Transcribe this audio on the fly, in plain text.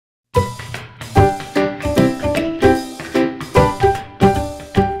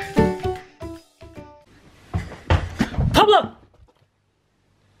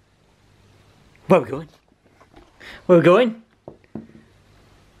Where are we going? Where are we going?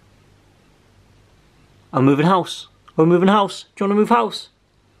 I'm moving house. We're moving house. Do you want to move house?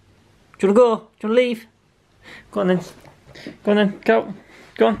 Do you want to go? Do you want to leave? Go on then. Go on then. Go.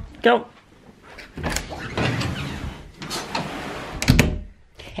 Go on. Go.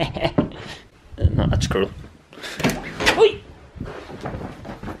 No, that's cruel. Oi!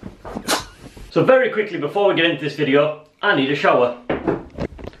 So very quickly before we get into this video, I need a shower.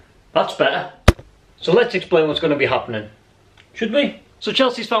 That's better. So let's explain what's going to be happening. Should we? So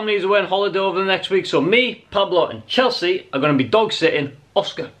Chelsea's family is away on holiday over the next week, so me, Pablo and Chelsea are going to be dog sitting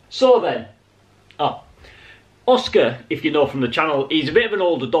Oscar. So then, Oscar, if you know from the channel, he's a bit of an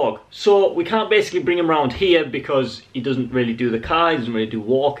older dog, so we can't basically bring him around here because he doesn't really do the car, he doesn't really do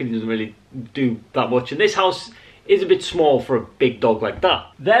walking, he doesn't really do that much, and this house is a bit small for a big dog like that.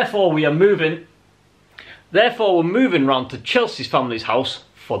 Therefore we're moving round to Chelsea's family's house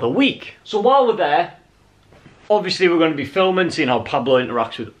for the week. So while we're there, obviously we're going to be filming, seeing how Pablo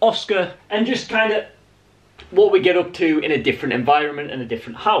interacts with Oscar, and just kind of what we get up to in a different environment and a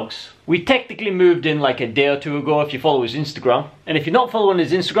different house. We technically moved in like a day or two ago if you follow his Instagram. And if you're not following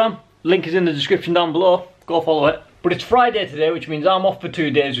his Instagram, link is in the description down below. Go follow it. But it's Friday today, which means I'm off for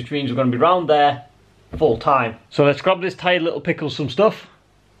 2 days, which means we're going to be round there full time. So let's grab this tired little pickle some stuff,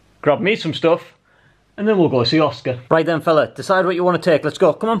 grab me some stuff, and then we'll go see Oscar. Right then fella, decide what you want to take. Let's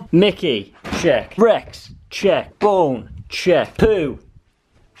go, come on. Mickey, check. Rex, check. Bone, check. Pooh,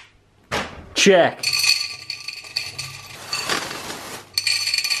 check.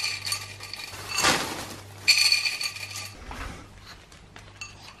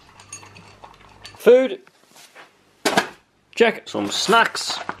 Food, check. Some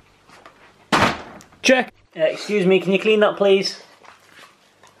snacks, check. Excuse me, can you clean that please?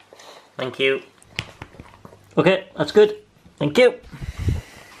 Thank you. Okay, that's good. Thank you.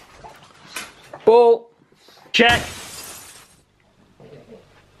 Bowl, check.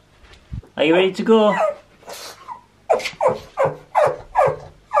 Are you ready to go?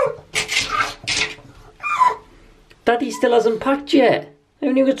 Daddy still hasn't packed yet.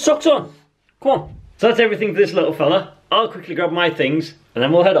 Haven't you got socks on? Come on. So that's everything for this little fella. I'll quickly grab my things and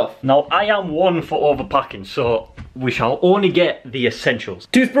then we'll head off. Now I am one for overpacking, so we shall only get the essentials.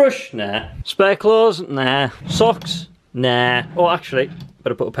 Toothbrush? Nah. Spare clothes? Nah. Socks? Nah. Oh actually,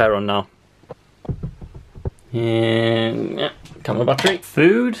 better put a pair on now. Yeah. Camera battery.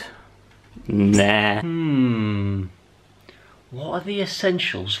 Food? Nah. What are the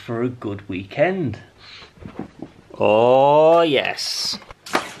essentials for a good weekend? Oh yes.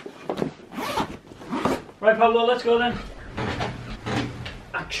 Right Pablo, let's go then.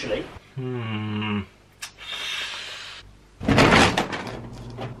 Actually,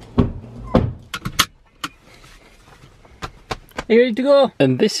 Are you ready to go?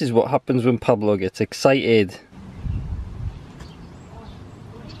 And this is what happens when Pablo gets excited.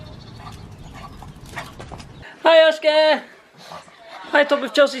 Hi Oscar! Hi top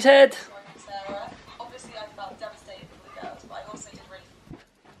of Chelsea's head. Obviously I felt devastated for the girls, but I also did really...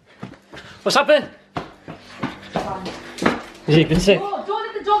 What's happening? Has he been sick? Oh, don't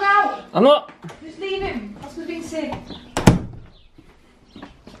let the dog out! I'm not. Just leave him. Oscar's been sick.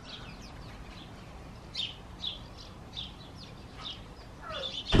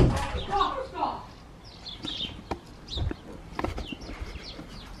 Stop.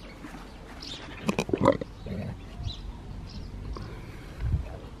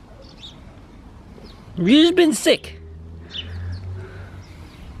 Have you just been sick?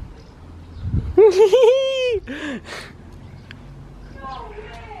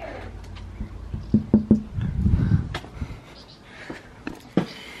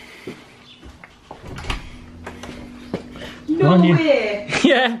 No way!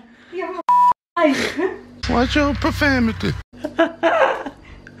 Yeah. You're Watch your profanity.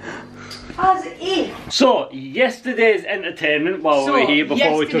 as if. So, yesterday's entertainment while we were here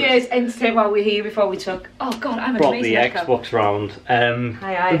before we took... Yesterday's entertainment while we were here before we took... Oh god, I'm brought amazing. the Xbox round.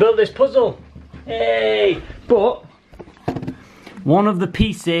 Hi. We built this puzzle. Hey! But one of the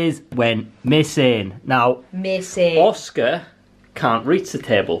pieces went missing. Now, Oscar can't reach the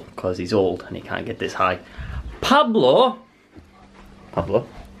table because he's old and he can't get this high. Pablo,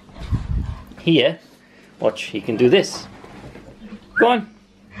 here, watch, he can do this. Go on.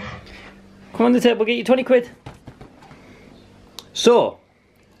 Come on the table, get you 20 quid. So,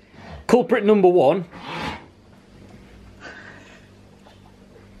 culprit number one.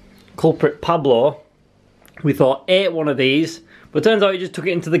 Culprit Pablo. We thought ate one of these, but turns out he just took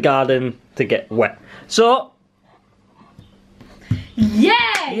it into the garden to get wet. So,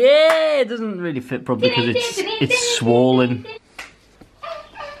 yeah! Yeah, it doesn't really fit properly because it's swollen.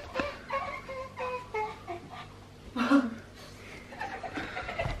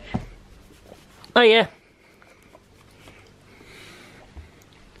 Oh yeah.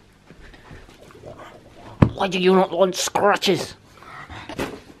 Why do you not want scratches?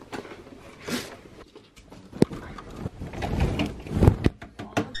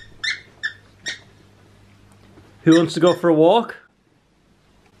 Who wants to go for a walk?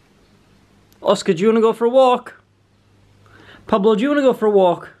 Oscar, do you want to go for a walk? Pablo, do you want to go for a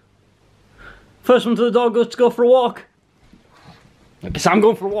walk? First one to the dog goes to go for a walk. I guess I'm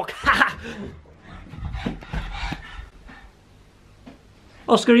going for a walk.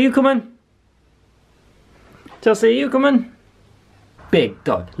 Oscar, are you coming? Chelsea, are you coming? Big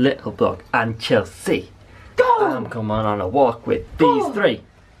dog, little dog, and Chelsea. Go! I'm coming on a walk with these three.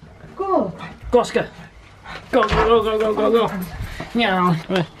 Go! Go, Oscar. Go, go, go, go, go, go, go. Yeah,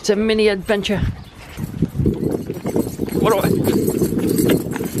 it's a mini adventure. What do I?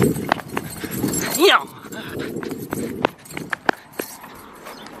 Yeah.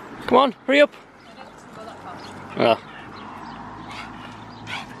 Come on, hurry up. Oh.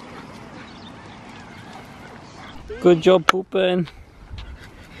 Good job pooping.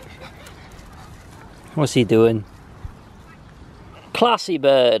 What's he doing? Classy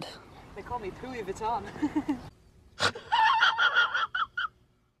bird. They call me Pooey Vuitton.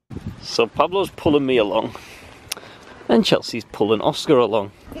 So Pablo's pulling me along, and Chelsea's pulling Oscar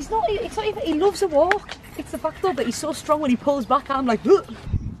along. It's not even, he loves a walk. It's the fact though that he's so strong when he pulls back, I'm like, ugh.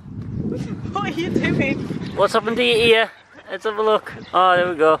 What are you doing? What's happened to your ear? Let's have a look. Oh, there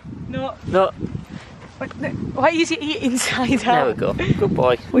we go. No. No. Why is your ear inside out? There we go. Good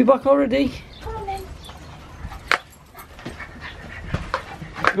boy. We back already? Come on then.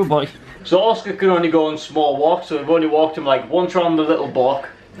 Good boy. So Oscar can only go on small walks, so we've only walked him like once around the little block,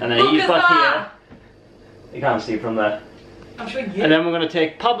 and then he's back here. You can't see from there. I'm sure you. And then we're going to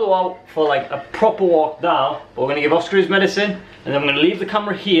take Pablo out for like a proper walk now. But we're going to give Oscar his medicine, and then we're going to leave the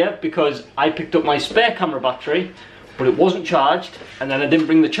camera here because I picked up my spare camera battery, but it wasn't charged, and then I didn't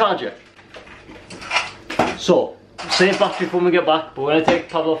bring the charger. So, save battery for when we get back, but we're going to take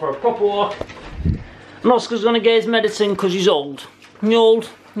Pablo for a proper walk. And Oscar's going to get his medicine because he's old. He's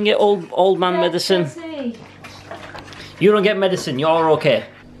old. You get old man medicine. Chelsea. You don't get medicine, you're okay.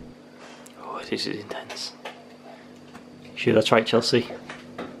 Oh, this is intense. Sure, that's right, Chelsea.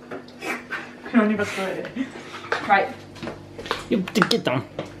 You're only about to it. Right. You get down.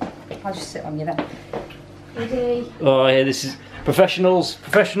 I'll just sit on you then. Ready? Oh yeah, this is professional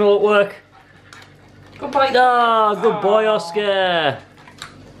at work. Good boy. Ah, good boy, Oscar.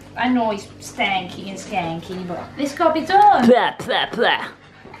 I know he's stanky and skanky, but this got to be done. Plah, plah, plah.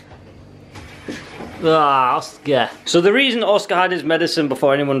 Ah, Oscar. So the reason Oscar had his medicine,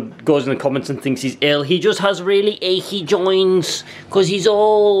 before anyone goes in the comments and thinks he's ill, he just has really achy joints because he's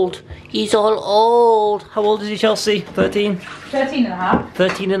old. He's all old. How old is he, Chelsea? 13? 13 and a half.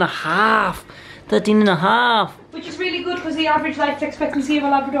 13 and a half. 13 and a half. Which is really good because the average life expectancy of a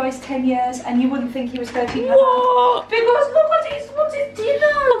Labrador is 10 years and you wouldn't think he was 13 and a half. What? Because look at his, what's his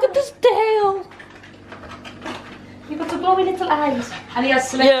dinner? Look at this tail. You've got the glowy little eyes. And he has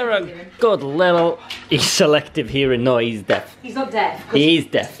selective You're a hearing. good little... He's selective hearing. No, he's deaf. He's not deaf. He is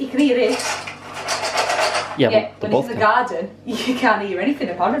deaf. He can hear it. Yeah, But but when he's in the garden, you can't hear anything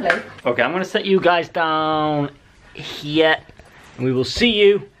apparently. Okay, I'm going to set you guys down here. And we will see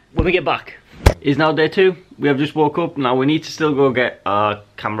you when we get back. It's now day 2. We have just woke up. Now we need to still go get our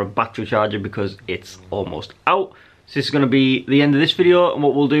camera battery charger because it's almost out. So this is going to be the end of this video. And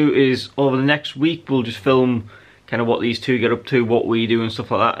what we'll do is over the next week, we'll just film kind of what these two get up to, what we do and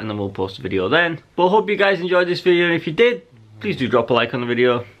stuff like that, and then we'll post a video then. But I hope you guys enjoyed this video, and if you did, please do drop a like on the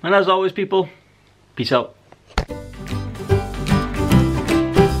video. And as always, people, peace out.